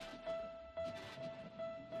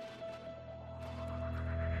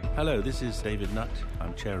Hello, this is David Nutt.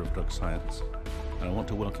 I'm Chair of Drug Science, and I want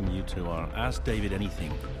to welcome you to our Ask David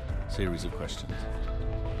Anything series of questions.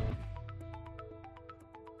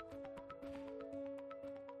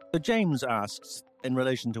 So James asks, in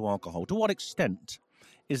relation to alcohol, to what extent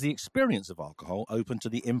is the experience of alcohol open to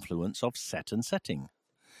the influence of set and setting?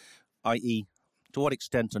 I.e., to what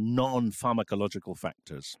extent are non-pharmacological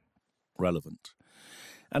factors relevant?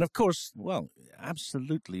 And of course, well,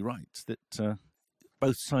 absolutely right, that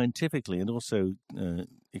both scientifically and also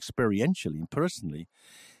experientially and personally,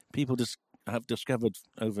 people have discovered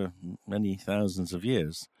over many thousands of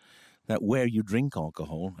years that where you drink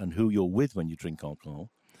alcohol and who you're with when you drink alcohol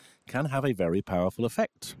can have a very powerful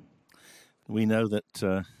effect. We know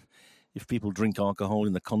that if people drink alcohol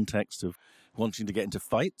in the context of wanting to get into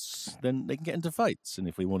fights, then they can get into fights. And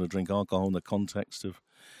if we want to drink alcohol in the context of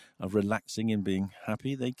relaxing and being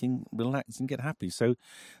happy, they can relax and get happy. So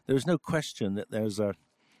there is no question that there's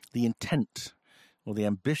the intent or the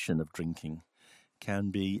ambition of drinking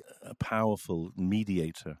can be a powerful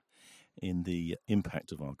mediator in the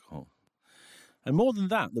impact of alcohol. And more than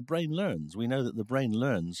that, the brain learns. We know that the brain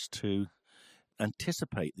learns to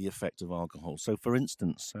anticipate the effect of alcohol. So, for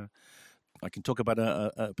instance, I can talk about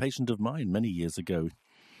a patient of mine many years ago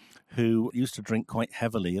who used to drink quite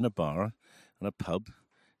heavily in a bar and a pub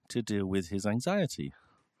to deal with his anxiety.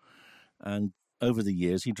 And over the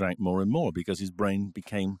years, he drank more and more because his brain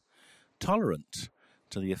became tolerant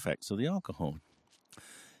to the effects of the alcohol.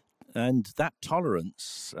 And that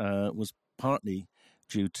tolerance was partly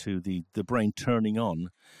due to the brain turning on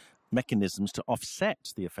mechanisms to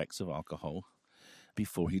offset the effects of alcohol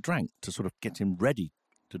before he drank, to sort of get him ready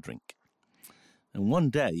to drink. And one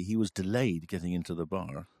day he was delayed getting into the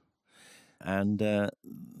bar, and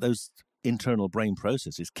those internal brain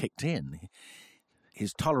processes kicked in.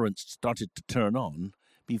 His tolerance started to turn on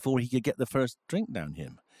before he could get the first drink down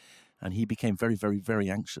him. And he became very, very,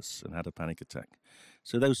 very anxious and had a panic attack.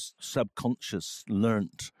 So those subconscious,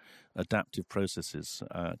 learnt, adaptive processes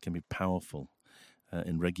can be powerful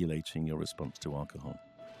in regulating your response to alcohol.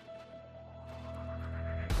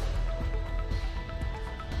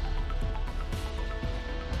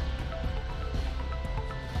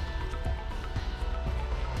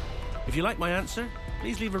 If you like my answer,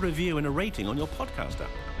 please leave a review and a rating on your podcast app.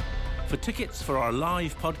 For tickets for our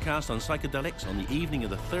live podcast on psychedelics on the evening of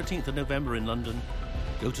the 13th of November in London,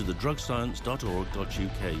 go to the drugscience.org.uk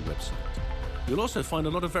website. You'll also find a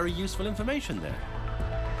lot of very useful information there.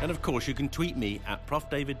 And of course, you can tweet me at Prof.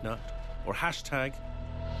 David Nutt or hashtag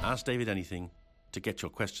AskDavidAnything to get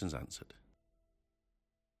your questions answered.